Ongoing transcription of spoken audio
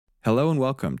Hello and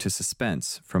welcome to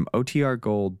Suspense from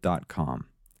OTRGold.com.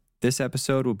 This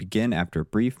episode will begin after a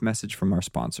brief message from our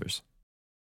sponsors.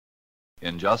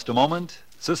 In just a moment,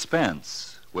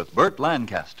 Suspense with Burt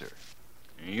Lancaster.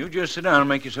 You just sit down and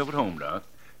make yourself at home, Doc.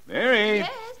 Mary!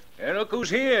 Yes? Hey, look who's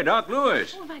here, Doc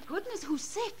Lewis. Oh, my goodness, who's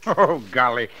sick? Oh,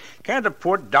 golly. Can't a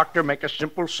poor doctor make a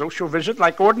simple social visit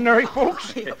like ordinary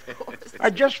folks? Of course. I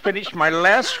just finished my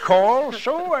last call,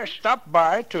 so I stopped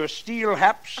by to a Steel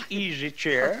Haps easy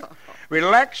chair,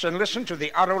 relax, and listen to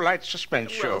the Autolite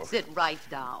Suspense Show. Well, sit right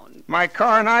down. My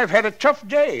car and I have had a tough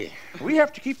day. We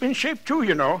have to keep in shape, too,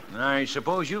 you know. I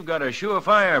suppose you've got a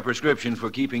surefire prescription for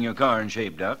keeping your car in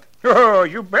shape, Doc. Oh,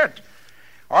 you bet.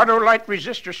 Autolite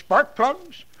resistor spark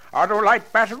plugs,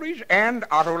 Autolite batteries, and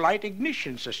Autolite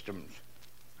ignition systems.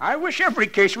 I wish every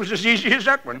case was as easy as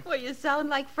that one. Well, you sound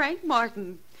like Frank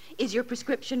Martin. Is your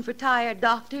prescription for tired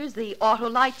doctors the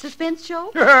Autolite Suspense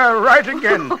Show? Right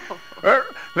again.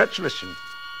 Let's listen.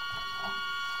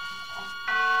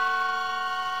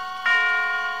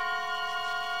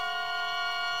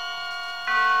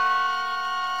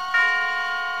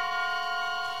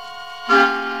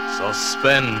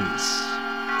 Suspense.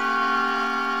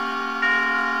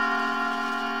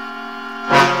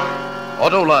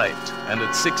 Autolite and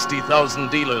its 60,000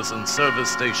 dealers and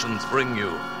service stations bring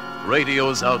you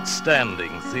radio's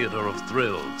outstanding theater of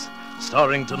thrills.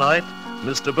 Starring tonight,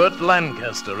 Mr. Burt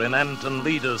Lancaster in Anton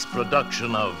Leader's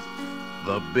production of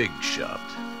The Big Shot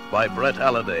by Brett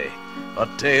Halliday. A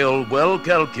tale well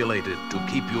calculated to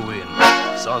keep you in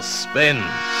suspense.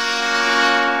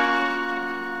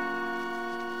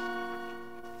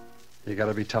 You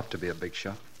gotta be tough to be a big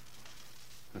shot.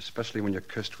 Especially when you're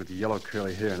cursed with yellow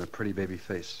curly hair and a pretty baby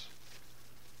face.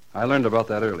 I learned about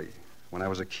that early, when I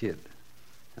was a kid,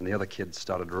 and the other kids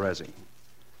started razzing.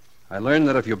 I learned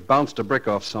that if you bounced a brick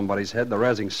off somebody's head, the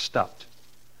razzing stopped,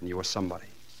 and you were somebody.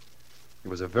 It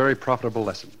was a very profitable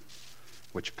lesson,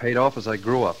 which paid off as I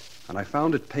grew up, and I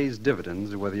found it pays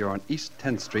dividends whether you're on East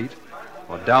 10th Street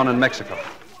or down in Mexico.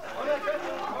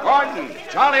 Morton!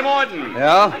 Charlie Morton!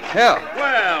 Yeah?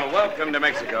 Well, welcome to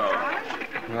Mexico.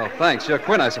 Well, thanks. You're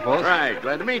Quinn, I suppose. Right,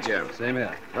 glad to meet you. Same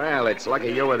here. Well, it's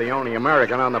lucky you were the only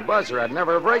American on the bus, or I'd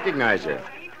never have recognized you.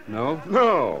 No?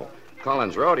 No.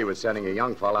 Collins wrote he was sending a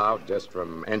young fellow out just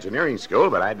from engineering school,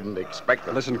 but I didn't expect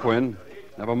it. Listen, Quinn,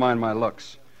 never mind my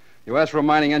looks. You asked for a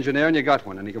mining engineer and you got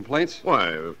one. Any complaints? Why,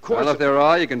 of course. Well, if there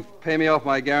are, you can pay me off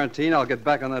my guarantee and I'll get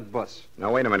back on that bus.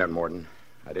 Now, wait a minute, Morton.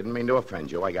 I didn't mean to offend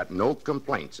you. I got no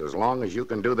complaints as long as you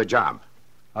can do the job.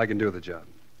 I can do the job.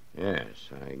 Yes,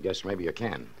 I guess maybe you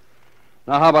can.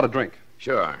 Now, how about a drink?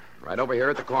 Sure. Right over here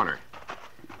at the corner.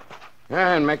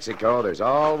 In Mexico, there's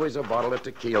always a bottle of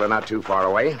tequila not too far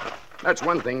away. That's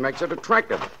one thing makes it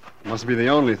attractive. Must be the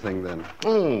only thing, then.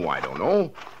 Oh, I don't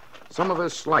know. Some of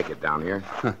us like it down here.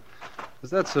 Is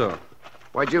that so?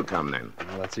 Why'd you come, then?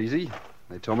 Well, that's easy.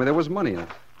 They told me there was money in it.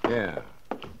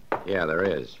 Yeah, there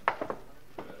is.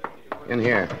 In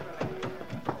here.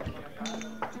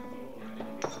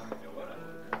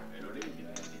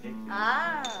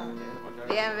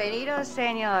 Bienvenidos,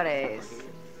 señores.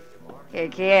 ¿Qué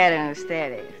quieren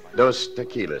ustedes? Dos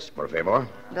tequilas, por favor.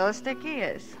 Dos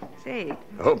tequilas. Sí.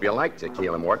 I hope you like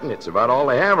tequila, Morton. It's about all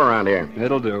they have around here.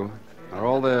 It'll do. Are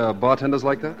all the bartenders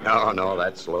like that? No,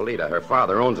 that's Lolita. Her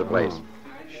father owns the place.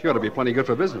 She ought to be plenty good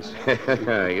for business.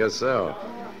 Guess so.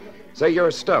 Say,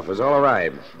 your stuff has all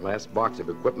arrived. Last box of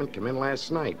equipment came in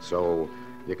last night, so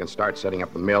you can start setting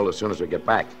up the mill as soon as we get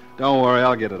back. Don't worry,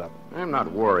 I'll get it up. I'm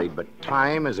not worried, but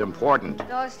time is important.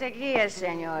 Dos tequilas,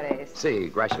 señores.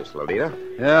 Sí, gracias, Lolita.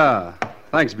 Yeah.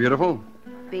 Thanks, beautiful.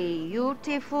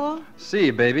 Beautiful See,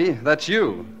 baby, that's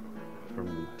you.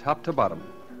 From top to bottom.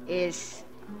 is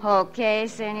okay,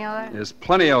 señor. Is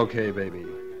plenty okay, baby.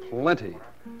 Plenty.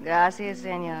 Gracias,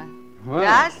 señor. Well,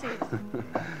 Gracias.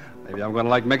 maybe I'm going to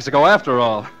like Mexico after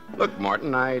all. Look,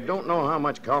 Martin, I don't know how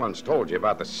much Collins told you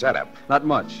about the setup. Not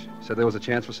much. Said there was a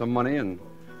chance for some money and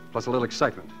plus a little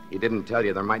excitement. He didn't tell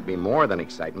you there might be more than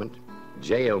excitement.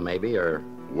 Jail, maybe, or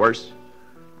worse.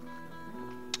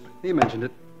 He mentioned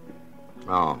it.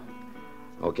 Oh.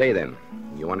 Okay, then.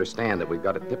 You understand that we've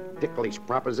got a ticklish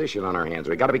proposition on our hands.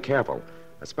 We've got to be careful,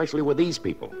 especially with these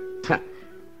people.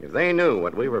 If they knew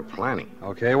what we were planning.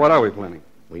 Okay, what are we planning?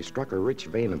 We struck a rich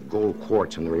vein of gold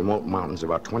quartz in the remote mountains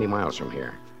about 20 miles from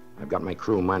here. I've got my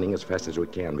crew mining as fast as we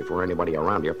can before anybody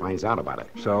around here finds out about it.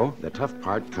 So? The tough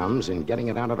part comes in getting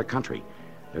it out of the country.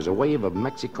 There's a wave of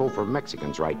Mexico for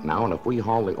Mexicans right now, and if we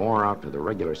haul the ore out to the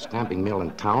regular stamping mill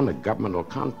in town, the government will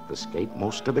confiscate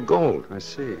most of the gold. I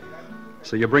see.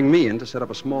 So you bring me in to set up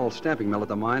a small stamping mill at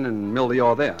the mine and mill the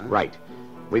ore there, huh? Right.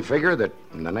 We figure that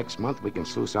in the next month we can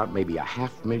sluice out maybe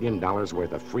 $500,000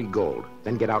 worth of free gold.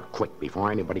 Then get out quick before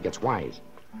anybody gets wise.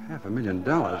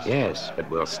 $500,000? Yes, but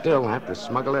we'll still have to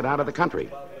smuggle it out of the country.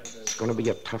 It's going to be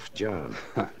a tough job.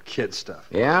 Kid stuff.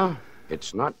 Yeah?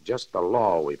 It's not just the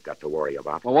law we've got to worry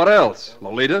about. Well, what else?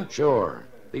 Lolita? Sure.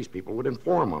 These people would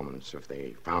inform on us if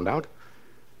they found out.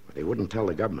 But they wouldn't tell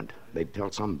the government. They'd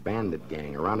tell some bandit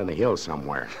gang around in the hills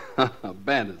somewhere.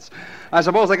 Bandits. I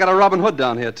suppose they got a Robin Hood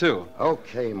down here, too.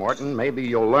 Okay, Morton, maybe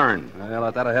you'll learn. Well,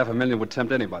 at that, $500,000 would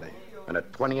tempt anybody. And a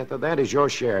 20th of that is your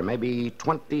share, maybe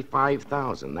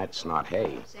 $25,000. That's not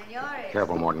hay. Señores.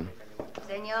 Careful, Morton.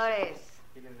 Señores.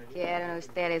 ¿Quieren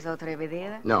ustedes otra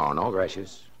bebida? No,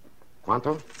 gracias.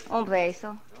 ¿Cuánto? Un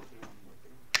peso.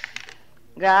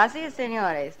 Gracias,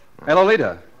 señores. Hey,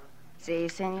 Lolita, Sí,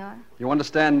 señor. you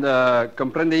understand,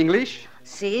 comprende English?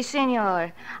 Sí,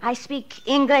 señor. I speak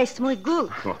English muy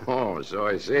good. Oh, so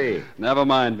I see. Never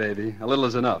mind, baby. A little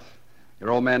is enough.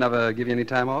 Your old man ever give you any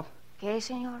time off? ¿Qué,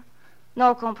 señor?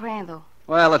 No comprendo.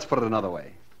 Well, let's put it another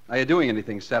way. Are you doing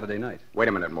anything Saturday night? Wait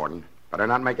a minute, Morton. Better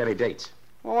not make any dates.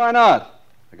 Well, why not?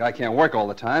 The guy can't work all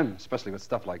the time, especially with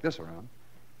stuff like this around.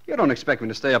 You don't expect me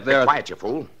to stay up there... Quiet, you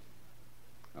fool.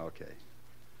 Okay.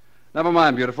 Never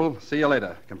mind, beautiful. See you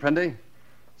later. Comprende?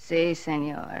 Sí,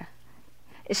 señor.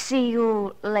 See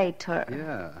you later.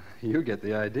 Yeah, you get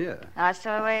the idea.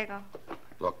 Hasta luego.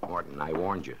 Look, Morton, I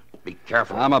warned you. Be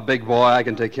careful. I'm a big boy. I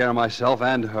can take care of myself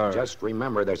and her. Just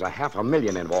remember there's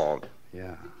 $500,000 involved.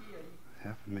 Yeah,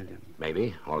 $500,000.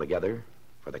 Maybe, altogether,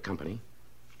 for the company.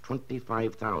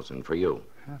 $25,000 for you.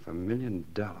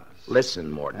 $500,000.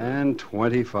 Listen, Morton. And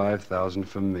 $25,000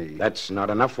 for me. That's not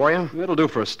enough for you? It'll do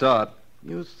for a start.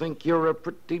 You think you're a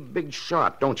pretty big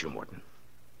shot, don't you, Morton?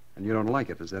 And you don't like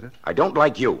it, is that it? I don't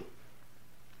like you.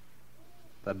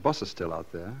 That bus is still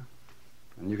out there.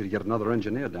 And you could get another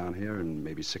engineer down here in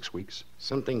maybe 6 weeks.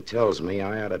 Something tells me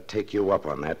I ought to take you up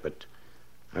on that, but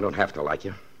I don't have to like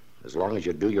you. As long as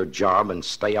you do your job and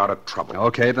stay out of trouble.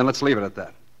 Okay, then let's leave it at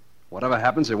that. Whatever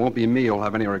happens, it won't be me who'll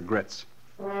have any regrets.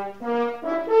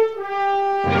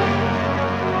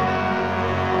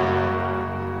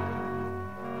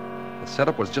 The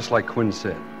setup was just like Quinn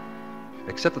said,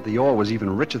 except that the ore was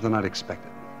even richer than I'd expected.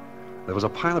 There was a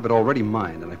pile of it already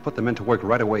mined, and I put the men to work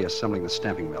right away assembling the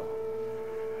stamping mill.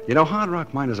 You know, hard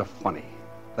rock miners are funny.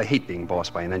 They hate being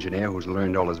bossed by an engineer who's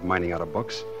learned all his mining out of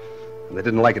books. And they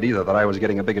didn't like it either that I was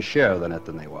getting a bigger share of the net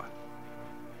than they were.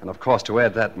 And of course, to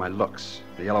add that, my looks,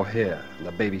 the yellow hair, and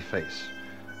the baby face.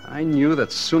 I knew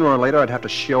that sooner or later I'd have to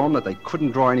show them that they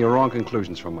couldn't draw any wrong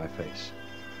conclusions from my face.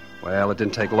 Well, it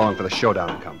didn't take long for the showdown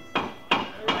to come.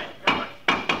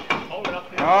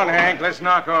 Come on, Hank, let's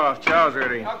knock off. Chow's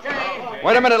ready.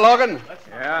 Wait a minute, Logan.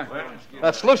 Yeah?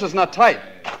 That sluice is not tight.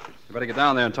 You better get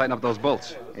down there and tighten up those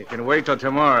bolts. You can wait till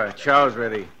tomorrow. Chow's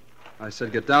ready. I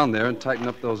said get down there and tighten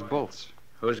up those bolts.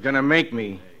 Who's gonna make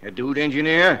me? A dude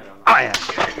engineer? I am.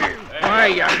 Why,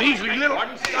 you measly little...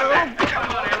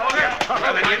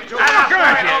 Tougher than you.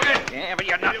 Yeah, but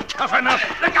you're not tough enough,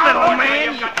 little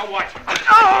man.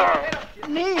 Oh!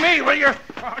 Me, will you?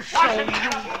 I'll show you.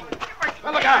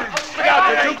 Well, look out. Look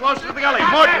out. You're too close to the gully.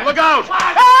 Morton, look out.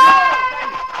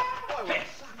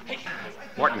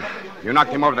 Morton, you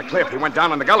knocked him over the cliff. He went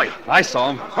down in the gully. I saw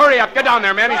him. Hurry up. Get down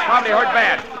there, man. He's probably hurt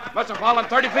bad. Must have fallen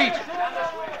 30 feet.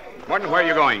 Morton, where are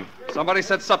you going? Somebody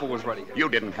said supper was ready. You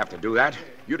didn't have to do that.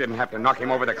 You didn't have to knock him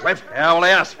over the cliff. Yeah, well,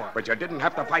 they asked for it. But you didn't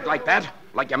have to fight like that?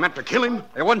 Like you meant to kill him?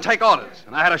 They wouldn't take orders,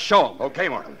 and I had to show them. Okay,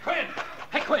 Morton. Quinn!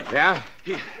 Hey, Quinn! Yeah?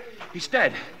 He's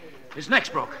dead. His neck's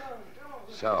broke.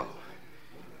 So,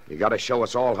 you gotta show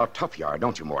us all how tough you are,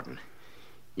 don't you, Morton?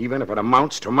 Even if it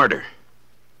amounts to murder.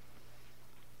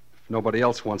 If nobody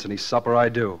else wants any supper, I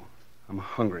do. I'm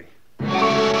hungry.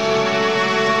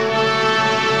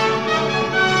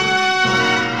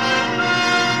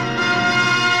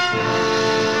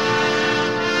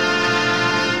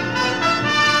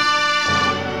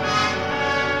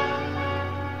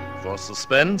 For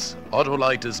suspense,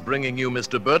 Autolite is bringing you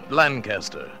Mr. Burt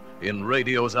Lancaster in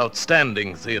radio's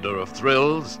outstanding theater of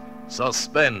thrills,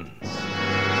 Suspense.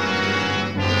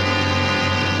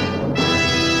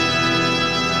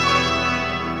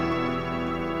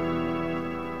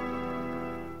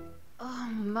 Oh,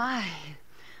 my.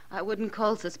 I wouldn't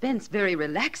call suspense very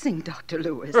relaxing, Dr.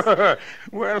 Lewis.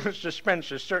 Well, suspense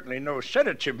is certainly no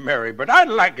sedative, Mary, but I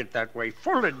like it that way,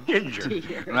 full of ginger.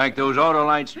 Dear. Like those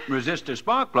Autolite resistor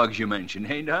spark plugs you mentioned,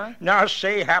 hey, Doc? Now,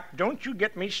 say, Hap, don't you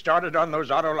get me started on those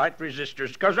Autolite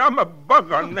resistors, because I'm a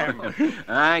bug on them.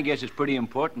 I guess it's pretty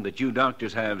important that you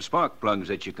doctors have spark plugs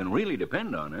that you can really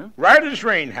depend on, huh? Right as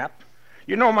rain, Hap.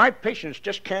 You know, my patients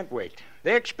just can't wait.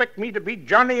 They expect me to be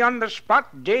Johnny on the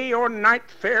spot, day or night,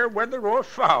 fair weather or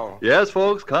foul. Yes,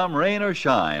 folks, come rain or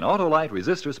shine, Autolite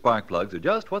resistor spark plugs are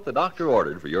just what the doctor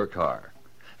ordered for your car.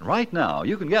 And right now,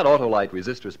 you can get Autolite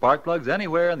resistor spark plugs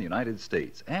anywhere in the United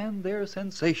States, and they're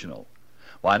sensational.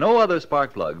 Why, no other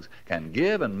spark plugs can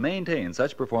give and maintain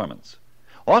such performance.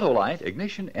 Autolite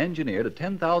ignition engineered a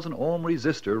 10,000 ohm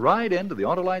resistor right into the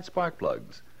Autolite spark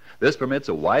plugs. This permits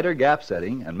a wider gap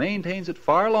setting and maintains it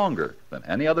far longer than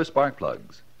any other spark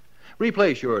plugs.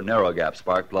 Replace your narrow gap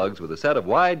spark plugs with a set of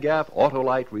wide gap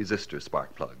Autolite resistor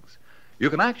spark plugs. You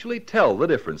can actually tell the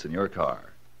difference in your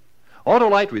car.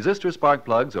 Autolite resistor spark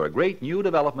plugs are a great new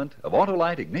development of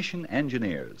Autolite ignition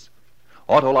engineers.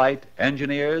 Autolite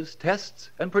engineers, tests,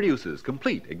 and produces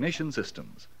complete ignition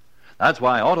systems. That's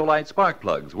why Autolite spark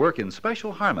plugs work in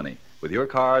special harmony with your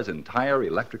car's entire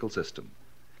electrical system.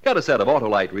 Get a set of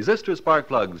Autolite resistor spark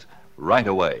plugs right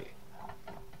away.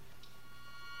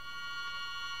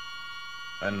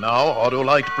 And now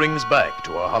Autolite brings back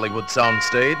to our Hollywood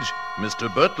soundstage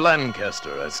Mr. Burt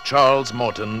Lancaster as Charles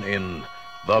Morton in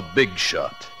The Big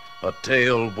Shot, a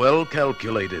tale well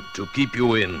calculated to keep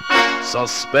you in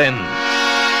suspense.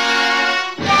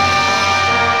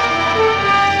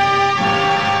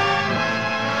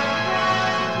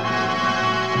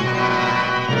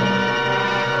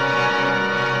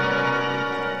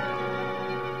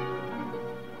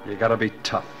 You gotta be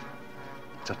tough.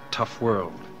 It's a tough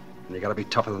world, and you gotta be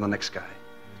tougher than the next guy.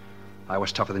 I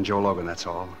was tougher than Joe Logan, that's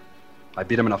all. I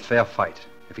beat him in a fair fight.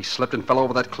 If he slipped and fell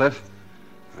over that cliff,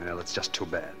 well, it's just too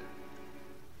bad.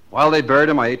 While they buried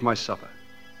him, I ate my supper.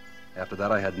 After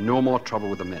that, I had no more trouble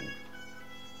with the men.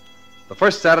 The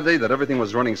first Saturday that everything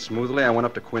was running smoothly, I went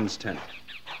up to Quinn's tent.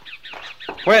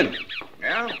 Quinn!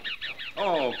 Yeah?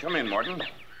 Oh, come in, Morton.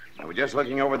 I was just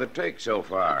looking over the take so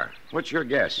far. What's your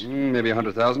guess? Maybe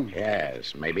 100,000?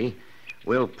 Yes, maybe.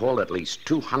 We'll pull at least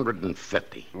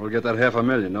 250. We'll get that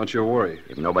 $500,000, don't you worry.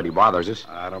 If nobody bothers us.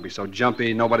 Don't be so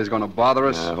jumpy. Nobody's going to bother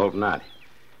us. I hope not.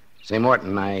 Say,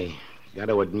 Morton, I got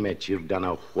to admit you've done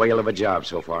a whale of a job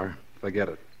so far. Forget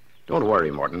it. Don't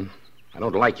worry, Morton. I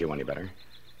don't like you any better.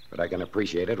 But I can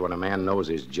appreciate it when a man knows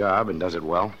his job and does it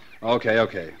well.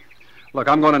 Okay. Look,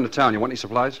 I'm going into town. You want any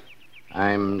supplies?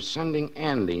 I'm sending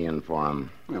Andy in for him.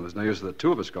 Well, there's no use of the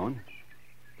two of us going.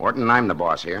 Morton, I'm the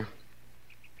boss here.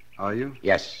 Are you?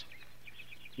 Yes.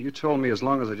 You told me as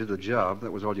long as I did the job, that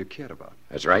was all you cared about.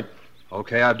 That's right.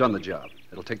 Okay, I've done the job.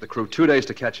 It'll take the crew 2 days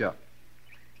to catch up.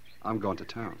 I'm going to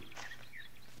town.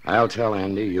 I'll tell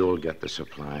Andy you'll get the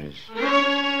supplies.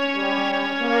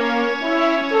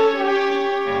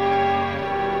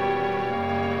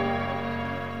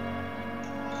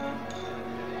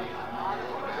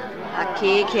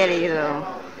 Aquí, querido.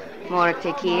 More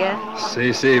tequila?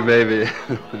 Si, baby.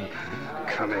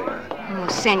 Come here. Oh,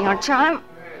 Senor Charm.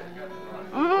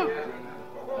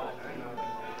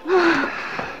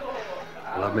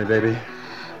 Love me, baby?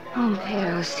 Oh,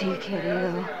 pero sí,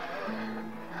 querido.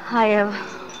 I have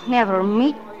never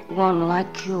met one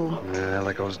like you. Yeah,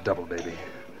 that goes double, baby.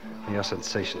 You're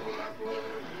sensational.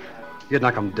 You'd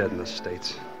knock 'em dead in the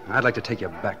States. I'd like to take you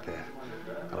back there.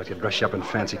 I'd like to dress you up in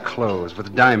fancy clothes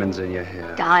with diamonds in your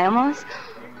hair. Diamonds?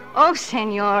 Oh,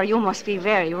 senor, you must be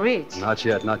very rich. Not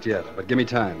yet. But give me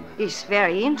time. It's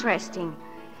very interesting.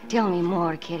 Tell me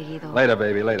more, querido. Later,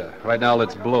 baby, later. Right now,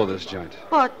 let's blow this joint.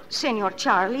 But, Senor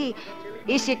Charlie,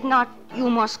 is it not you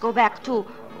must go back to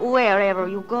wherever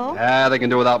you go? They can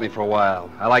do without me for a while.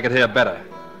 I like it here better.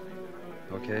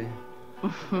 Okay?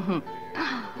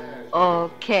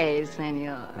 Okay,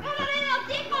 senor.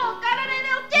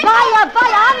 Vaya,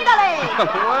 ándale!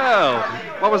 Well,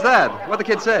 what was that? What'd the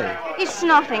kid say? It's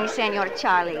nothing, Senor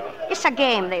Charlie. It's a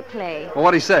game they play. Well,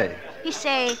 what'd he say? He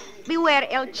say, beware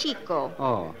El Chico.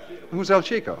 Oh, who's El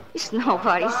Chico? It's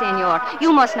nobody, senor.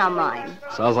 You must not mind.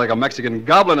 Sounds like a Mexican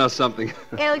goblin or something.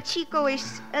 El Chico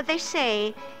is, they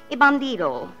say, a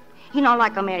bandido. You know,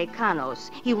 like Americanos.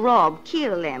 He rob,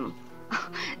 kill them.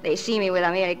 They see me with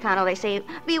Americano, they say,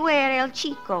 beware El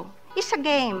Chico. It's a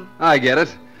game. I get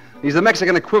it. He's the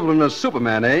Mexican equivalent of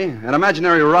Superman, eh? An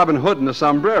imaginary Robin Hood in a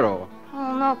sombrero.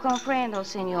 Oh, no comprendo,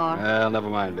 senor. Well, never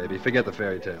mind, baby. Forget the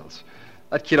fairy tales.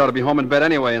 That kid ought to be home in bed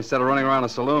anyway instead of running around a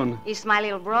saloon. He's my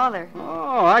little brother.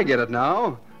 Oh, I get it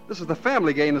now. This is the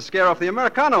family game to scare off the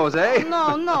Americanos, eh?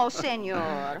 No,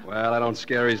 senor. Well, I don't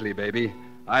scare easily, baby.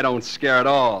 I don't scare at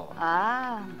all.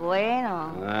 Ah,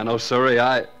 bueno. No, sorry,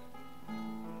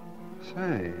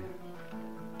 Say.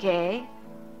 ¿Qué?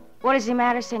 What is the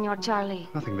matter, Senor Charlie?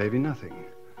 Nothing, baby, nothing.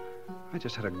 I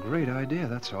just had a great idea,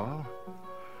 that's all.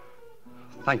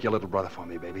 Thank your little brother for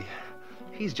me, baby.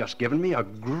 He's just given me a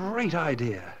great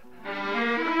idea.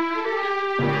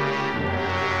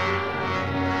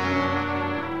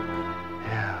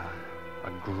 Yeah,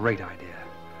 a great idea.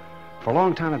 For a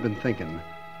long time I've been thinking,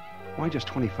 why just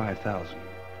 25,000?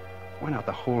 Why not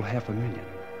the whole $500,000?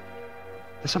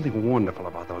 There's something wonderful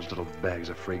about those little bags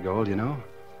of free gold, you know?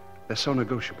 They're so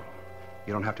negotiable.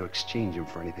 You don't have to exchange them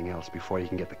for anything else before you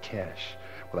can get the cash.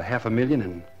 With a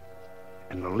 $500,000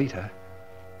 and Lolita,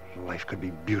 life could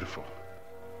be beautiful.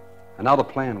 And now the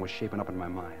plan was shaping up in my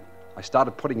mind. I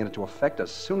started putting it into effect as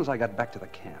soon as I got back to the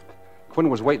camp. Quinn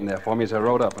was waiting there for me as I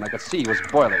rode up, and I could see he was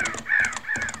boiling.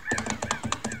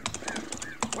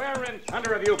 Where in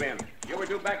thunder have you been? You were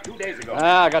due back 2 days ago.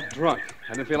 I got drunk.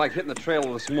 I didn't feel like hitting the trail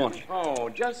this morning. Oh,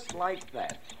 just like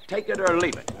that. Take it or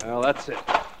leave it. Well, that's it.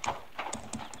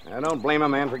 I don't blame a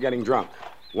man for getting drunk.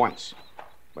 Once.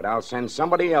 But I'll send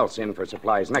somebody else in for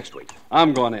supplies next week.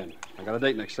 I'm going in. I got a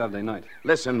date next Saturday night.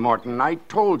 Listen, Morton, I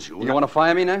told you. You want to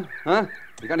fire me now? Huh?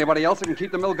 You got anybody else that can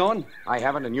keep the mill going? I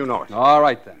haven't, and you know it. All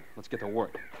right, then. Let's get to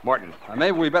work. Morton.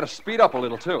 Maybe we better speed up a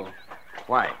little, too.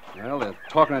 Why? Well, they're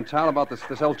talking in town about this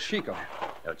El Chico.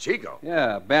 El Chico?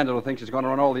 Yeah, Bandit who thinks he's going to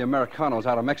run all the Americanos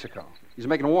out of Mexico. He's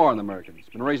making war on the Americans.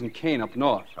 Been raising Cain up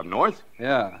north. Up north?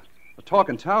 Yeah. The talk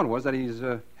in town was that he's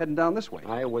heading down this way.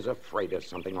 I was afraid of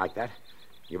something like that.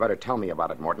 You better tell me about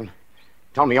it, Morton.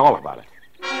 Tell me all about it.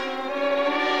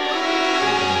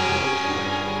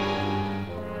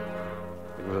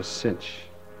 It was a cinch.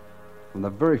 From the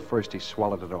very first, he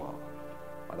swallowed it all.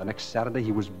 By the next Saturday,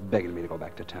 he was begging me to go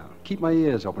back to town. Keep my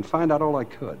ears open, find out all I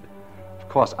could. Of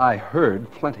course, I heard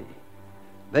plenty.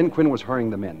 Then Quinn was hurrying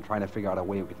them in, trying to figure out a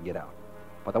way we could get out.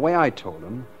 But the way I told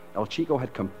him, El Chico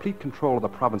had complete control of the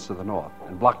province to the north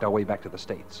and blocked our way back to the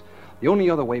States. The only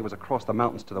other way was across the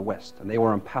mountains to the west, and they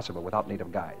were impassable without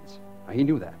native guides. Now, he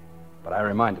knew that, but I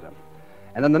reminded him.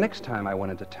 And then the next time I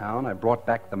went into town, I brought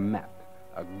back the map.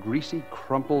 A greasy,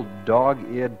 crumpled,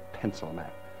 dog-eared pencil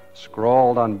map,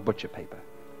 scrawled on butcher paper.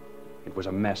 It was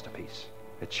a masterpiece.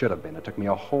 It should have been. It took me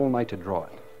a whole night to draw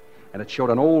it. And it showed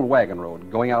an old wagon road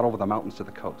going out over the mountains to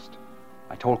the coast.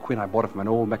 I told Quinn I bought it from an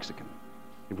old Mexican.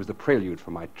 It was the prelude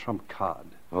for my trump card.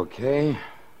 Okay.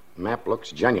 Map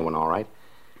looks genuine, all right.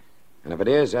 And if it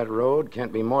is, that road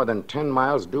can't be more than 10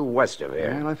 miles due west of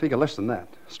here. Well, I figure less than that.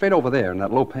 Straight over there in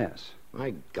that low pass.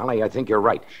 My golly, I think you're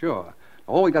right. Sure.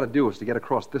 All we got to do is to get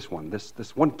across this one,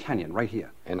 this one canyon right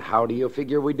here. And how do you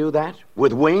figure we do that?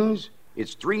 With wings?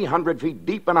 It's 300 feet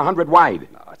deep and 100 wide.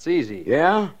 No, it's easy.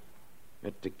 Yeah?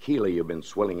 That tequila you've been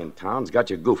swilling in town's got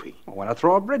you goofy. Well, why not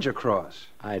throw a bridge across?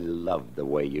 I love the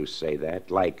way you say that.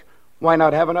 Like, why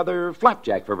not have another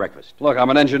flapjack for breakfast? Look, I'm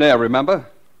an engineer, remember?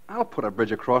 I'll put a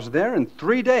bridge across there in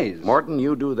 3 days. Morton,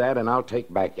 you do that, and I'll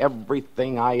take back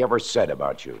everything I ever said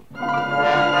about you.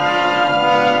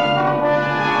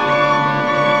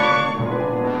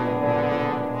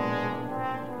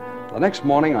 The next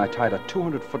morning, I tied a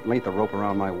 200-foot length of rope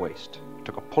around my waist,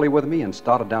 took a pulley with me, and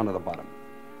started down to the bottom.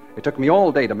 It took me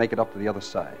all day to make it up to the other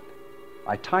side.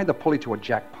 I tied the pulley to a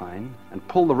jack pine and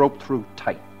pulled the rope through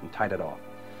tight and tied it off.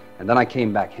 And then I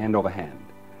came back hand over hand.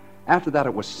 After that,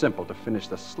 it was simple to finish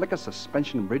the slickest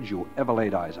suspension bridge you ever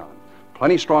laid eyes on.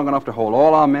 Plenty strong enough to hold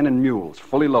all our men and mules,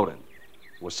 fully loaded.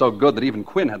 It was so good that even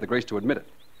Quinn had the grace to admit it.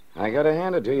 I gotta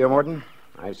hand it to you, Morton.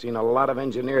 I've seen a lot of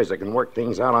engineers that can work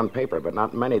things out on paper, but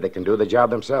not many that can do the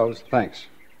job themselves. Thanks.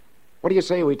 What do you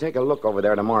say we take a look over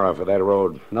there tomorrow for that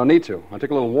road? No need to. I took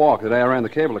a little walk the day I ran the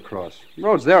cable across. The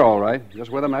road's there, all right,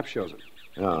 just where the map shows it.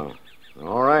 Oh.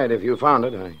 All right, if you found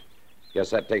it. I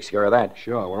guess that takes care of that.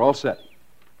 Sure, we're all set.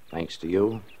 Thanks to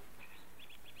you.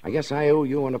 I guess I owe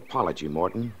you an apology,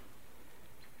 Morton.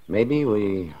 Maybe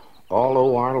we all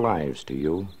owe our lives to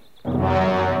you.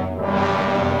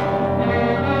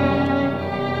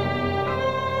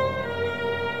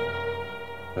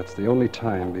 That's the only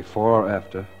time, before or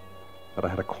after, that I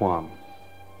had a qualm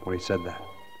when he said that.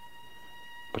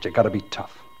 But you gotta be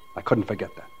tough. I couldn't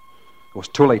forget that. It was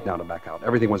too late now to back out.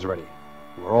 Everything was ready.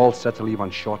 We were all set to leave on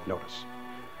short notice.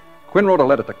 Quinn wrote a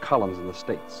letter to Collins in the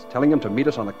States, telling him to meet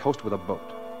us on the coast with a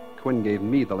boat. Quinn gave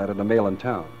me the letter to mail in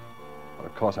town. But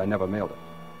of course, I never mailed it.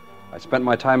 I spent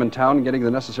my time in town getting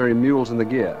the necessary mules and the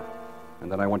gear.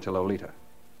 And then I went to Lolita.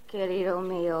 Querido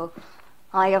mío,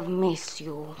 I have missed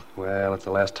you. Well, it's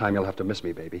the last time you'll have to miss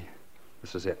me, baby.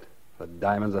 This is it. The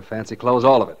diamonds, the fancy clothes,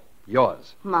 all of it.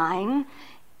 Yours. Mine?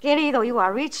 Querido, you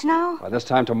are rich now? By this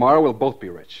time tomorrow, we'll both be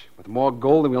rich. With more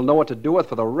gold than we'll know what to do with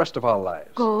for the rest of our lives.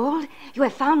 Gold? You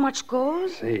have found much gold?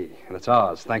 See, and it's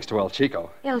ours, thanks to El Chico.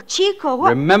 El Chico? What?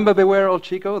 Remember Beware El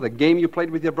Chico, the game you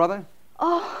played with your brother?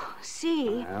 Oh,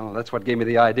 see. Well, that's what gave me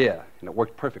the idea, and it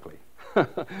worked perfectly.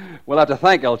 We'll have to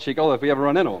thank El Chico if we ever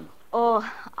run into him. Oh,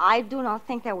 I do not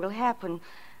think that will happen.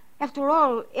 After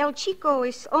all, El Chico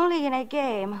is only in a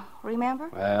game, remember?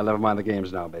 Well, never mind the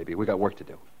games now, baby. We got work to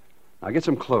do. Now get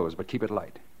some clothes, but keep it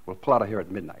light. We'll pull out of here at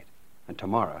midnight. And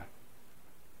tomorrow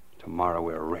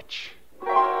we're rich.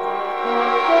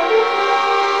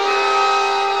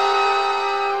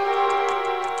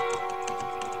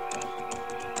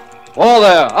 Whoa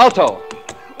there, Alto!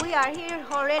 We are here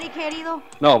already, querido.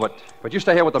 No, but you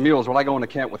stay here with the mules while I go into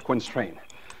camp with Quinn's train.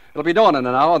 It'll be dawn in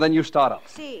an hour, then you start up.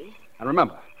 Si. And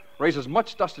remember, raise as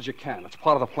much dust as you can. It's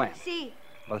part of the plan. Si.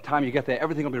 By the time you get there,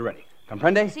 everything will be ready.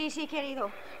 Comprende? Si, querido.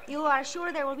 You are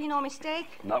sure there will be no mistake?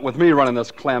 Not with me running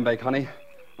this clam bake, honey.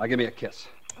 Now give me a kiss.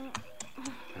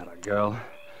 Atta girl.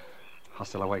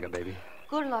 Hasta luego, baby.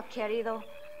 Good luck, querido.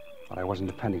 But I wasn't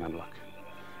depending on luck.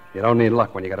 You don't need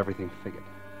luck when you got everything figured.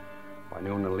 By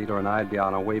noon, the leader and I'd be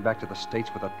on our way back to the States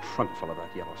with a trunk full of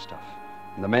that yellow stuff.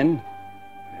 And the men?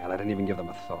 Well, I didn't even give them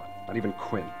a thought. Not even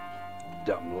Quinn.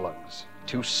 Dumb lugs.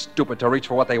 Too stupid to reach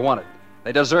for what they wanted.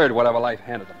 They deserved whatever life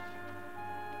handed them.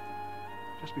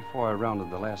 Just before I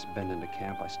rounded the last bend into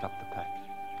camp, I stopped the pack.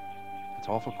 It's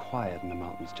awful quiet in the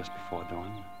mountains just before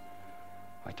dawn.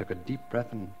 I took a deep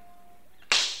breath and...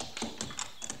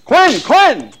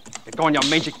 Quinn! Get going, you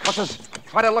mangy cusses.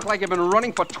 Try to look like you've been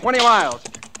running for 20 miles.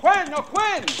 Quinn!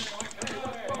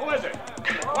 Who is it?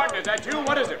 Martin, is that you?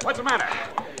 What is it? What's the matter?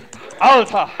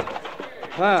 Alta!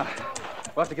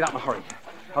 We'll have to get out in a hurry.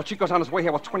 El Chico's on his way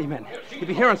here with 20 men. He'll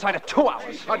be here inside of 2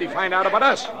 hours. How'd he find out about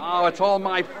us? Oh, it's all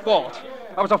my fault.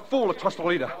 I was a fool to trust the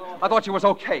leader. I thought she was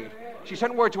okay. She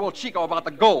sent word to El Chico about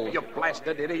the gold. You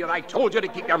blasted idiot. I told you to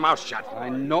keep your mouth shut. I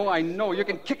know. You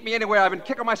can kick me anywhere. I've been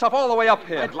kicking myself all the way up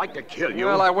here. I'd like to kill you.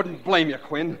 Well, I wouldn't blame you,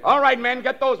 Quinn. All right, men,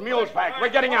 get those mules packed. We're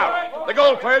getting out. The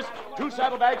gold first. 2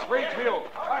 saddlebags for each mule.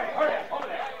 All right, hurry up. Over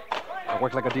there. I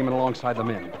worked like a demon alongside the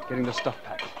men, getting the stuff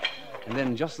packed. And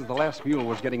then, just as the last mule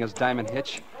was getting his diamond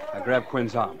hitch, I grabbed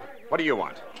Quinn's arm. What do you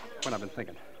want? Quinn, I've been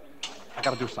thinking. I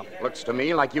gotta do something. Looks to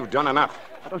me like you've done enough.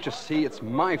 Don't you see? It's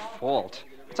my fault.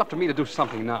 It's up to me to do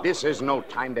something now. This is no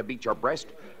time to beat your breast.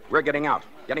 We're getting out.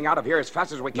 Getting out of here as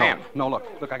fast as we can. No,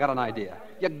 look, I got an idea.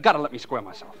 You gotta let me square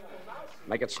myself.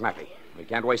 Make it snappy. We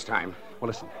can't waste time. Well,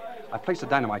 listen. I placed a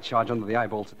dynamite charge under the eye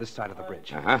bolts at this side of the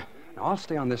bridge. Uh-huh. Now, I'll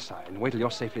stay on this side and wait till you're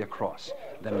safely across.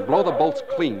 Then blow the bolts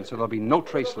clean so there'll be no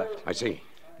trace left. I see.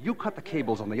 You cut the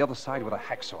cables on the other side with a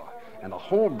hacksaw, and the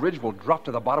whole bridge will drop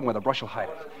to the bottom where the brush will hide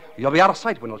it. You'll be out of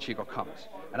sight when El Chico comes.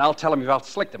 And I'll tell him you've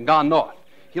outslicked him, gone north.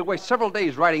 He'll waste several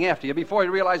days riding after you before he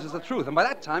realizes the truth, and by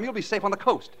that time, you'll be safe on the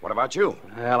coast. What about you?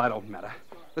 Well, I don't matter.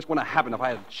 This wouldn't have happened if I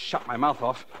had shut my mouth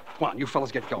off. Come on, you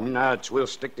fellas get going. Nuts, we'll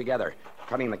stick together.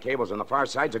 Cutting the cables on the far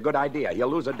side's a good idea. He'll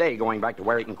lose a day going back to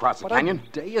where he can cross the canyon. A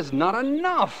day is not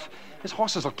enough. His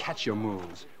horses will catch your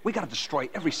moves. We gotta destroy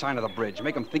every sign of the bridge,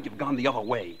 make them think you've gone the other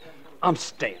way. I'm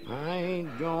staying. I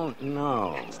don't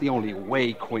know. It's the only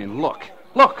way, Quinn. Look.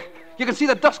 You can see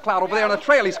the dust cloud over there on the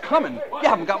trail. He's coming. You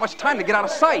haven't got much time to get out of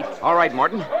sight. All right,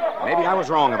 Morton. Maybe I was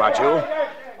wrong about you.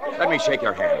 Let me shake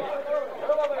your hand.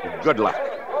 Good luck.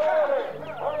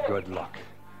 Good luck.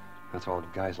 That's all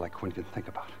guys like Quinn can think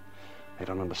about. They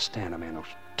don't understand a man who's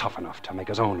tough enough to make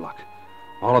his own luck.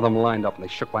 All of them lined up and they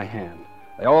shook my hand.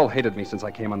 They all hated me since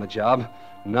I came on the job.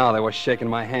 Now they were shaking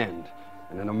my hand.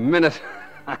 And in a minute,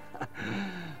 the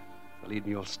lead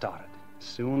mule started.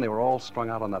 Soon they were all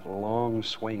strung out on that long,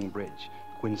 swaying bridge.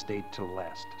 Quinn stayed till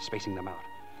last, spacing them out.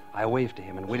 I waved to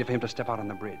him and waited for him to step out on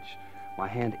the bridge. My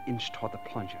hand inched toward the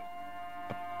plunger.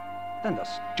 But then the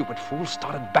stupid fool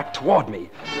started back toward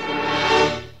me.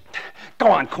 Go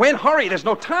on, Quinn, hurry, there's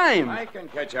no time. I can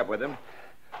catch up with him.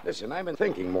 Listen, I've been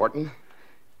thinking, Morton.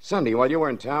 Sunday, while you were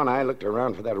in town, I looked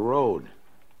around for that road.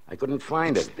 I couldn't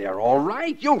find it. They're all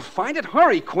right. You'll find it.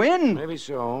 Hurry, Quinn. Maybe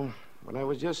so, but I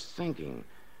was just thinking.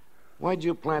 Why'd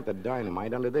you plant the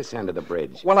dynamite under this end of the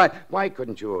bridge? Well, Why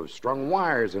couldn't you have strung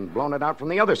wires and blown it out from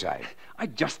the other side? I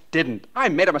just didn't. I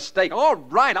made a mistake. All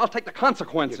right, I'll take the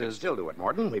consequences. You can still do it,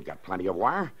 Morton. We've got plenty of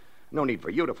wire. No need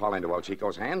for you to fall into El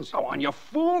Chico's hands. Go on, you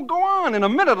fool. Go on. In a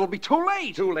minute, it'll be too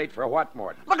late. Too late for what,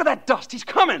 Morton? Look at that dust. He's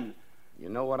coming. You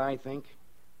know what I think?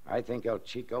 I think El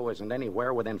Chico isn't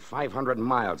anywhere within 500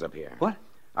 miles of here. What?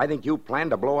 I think you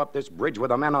planned to blow up this bridge with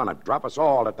the men on it. Drop us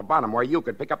all at the bottom where you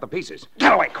could pick up the pieces.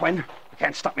 Get away, Quinn. You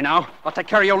can't stop me now. I'll take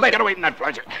care of you later. Get away from that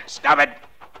pleasure. Stop it.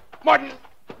 Morton,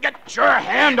 get your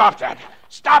hand off that.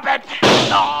 Stop it.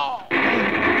 No.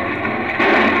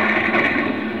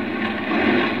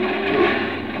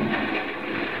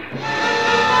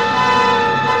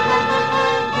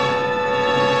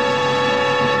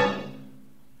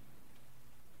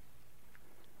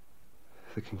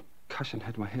 The concussion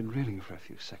had my head reeling for a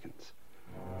few seconds.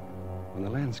 When the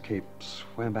landscape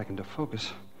swam back into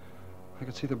focus, I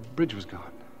could see the bridge was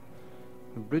gone.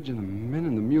 The bridge and the men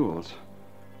and the mules.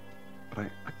 But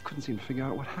I couldn't seem to figure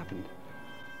out what happened.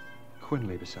 Quinn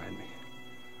lay beside me,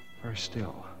 very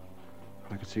still,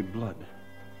 and I could see blood.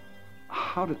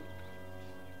 How did...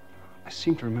 I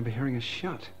seem to remember hearing a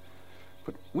shot.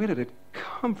 But where did it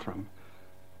come from?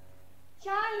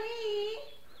 Charlie!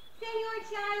 Senor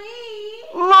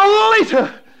Charlie!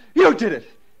 Lolita! You did it!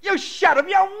 You shot him!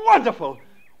 You're wonderful!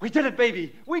 We did it,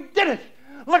 baby! We did it!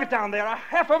 Look it down there!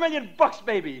 $500,000,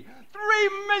 baby! 3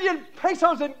 million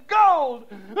pesos in gold!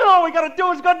 And all we gotta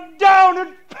do is go down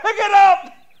and pick it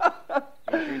up!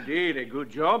 Yes, indeed. A good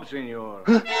job, senor.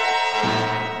 I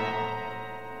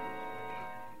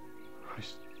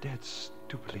stared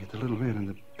stupidly at the little man in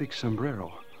the big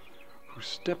sombrero, who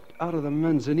stepped out of the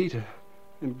manzanita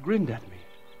and grinned at me.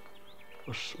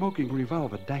 A smoking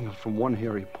revolver dangled from one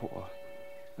hairy paw,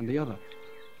 and the other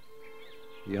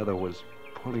was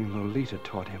pulling Lolita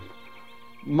toward him.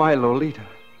 My Lolita.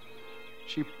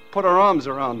 She put her arms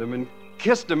around him and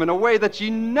kissed him in a way that she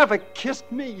never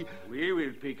kissed me. We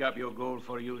will pick up your gold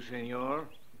for you, senor.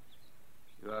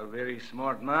 You are a very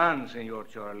smart man, Senor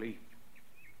Charlie.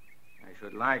 I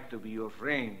should like to be your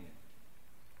friend.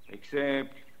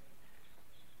 Except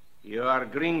you are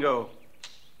gringo.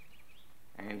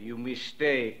 And you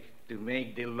mistake to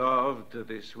make the love to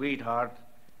the sweetheart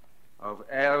of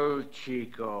El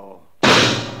Chico.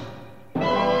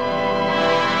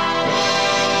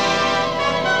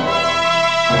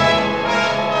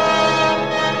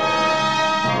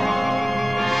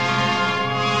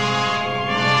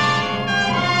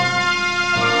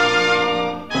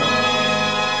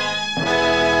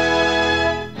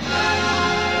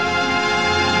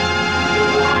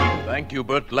 Thank you,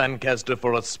 Burt Lancaster,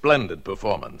 for a splendid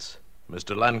performance.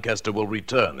 Mr. Lancaster will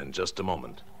return in just a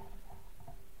moment.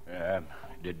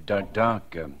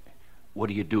 Doc, what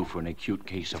do you do for an acute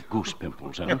case of goose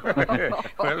pimples, huh?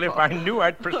 Well, if I knew,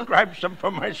 I'd prescribe some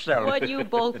for myself. What you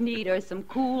both need are some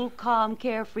cool, calm,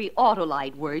 carefree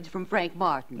Autolite words from Frank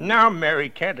Martin. Now, Mary,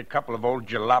 can't a couple of old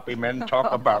jalopy men talk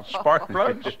about spark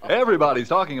plugs? Everybody's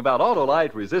talking about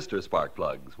Autolite resistor spark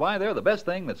plugs. Why, they're the best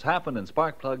thing that's happened in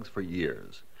spark plugs for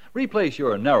years. Replace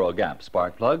your narrow gap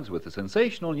spark plugs with the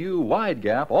sensational new wide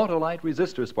gap Autolite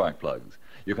resistor spark plugs.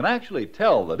 You can actually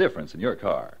tell the difference in your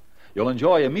car. You'll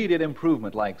enjoy immediate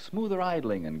improvement like smoother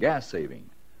idling and gas saving.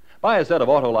 Buy a set of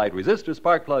Autolite resistor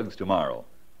spark plugs tomorrow.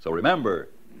 So remember,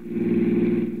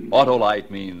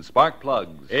 Autolite means spark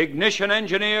plugs.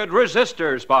 Ignition-engineered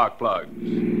resistor spark plugs.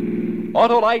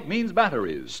 Autolite means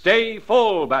batteries. Stay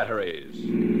full batteries.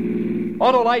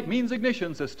 Autolite means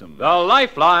ignition system. The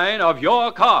lifeline of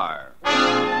your car.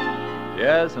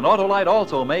 Yes, and Autolite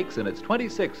also makes in its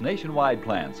 26 nationwide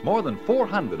plants more than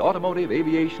 400 automotive,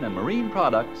 aviation, and marine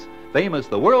products famous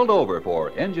the world over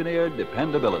for engineered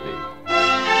dependability.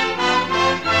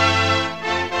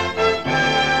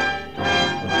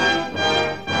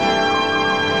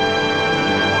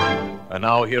 And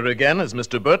now here again is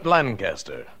Mr. Burt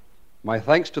Lancaster. My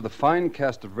thanks to the fine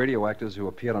cast of radio actors who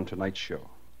appeared on tonight's show.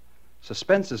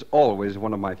 Suspense is always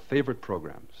one of my favorite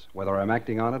programs, whether I'm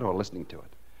acting on it or listening to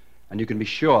it. And you can be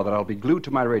sure that I'll be glued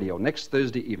to my radio next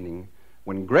Thursday evening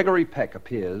when Gregory Peck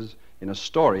appears in a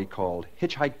story called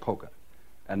Hitchhike Poker,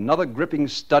 another gripping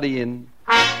study in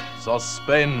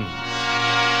suspense.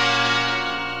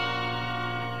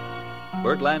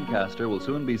 Burt Lancaster will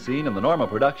soon be seen in the Norma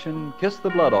production Kiss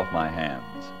the Blood Off My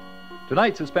Hands.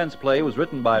 Tonight's suspense play was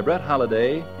written by Brett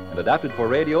Halliday and adapted for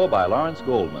radio by Lawrence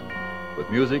Goldman, with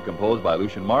music composed by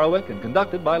Lucien Morawick and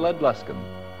conducted by Lud Gluskin.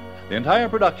 The entire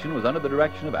production was under the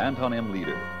direction of Anton M.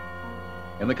 Leader.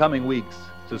 In the coming weeks,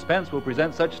 Suspense will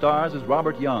present such stars as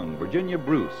Robert Young, Virginia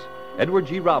Bruce, Edward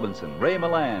G. Robinson, Ray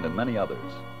Milland, and many others.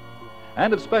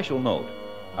 And of special note,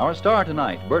 our star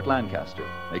tonight, Burt Lancaster,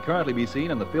 may currently be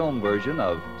seen in the film version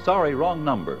of Sorry, Wrong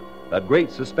Number, that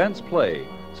great suspense play,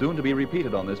 soon to be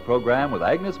repeated on this program with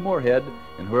Agnes Moorehead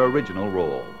in her original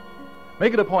role.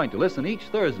 Make it a point to listen each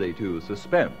Thursday to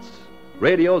Suspense,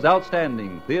 radio's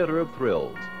outstanding theater of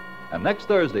thrills. And next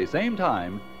Thursday, same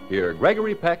time, hear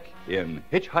Gregory Peck in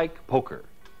Hitchhike Poker.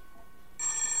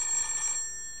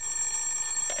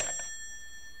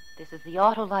 This is the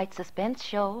Autolite Suspense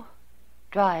Show.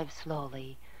 Drive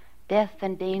slowly. Death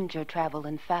and danger travel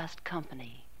in fast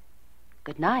company.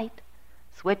 Good night.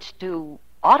 Switch to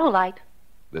Autolite.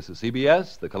 This is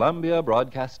CBS, the Columbia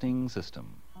Broadcasting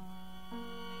System.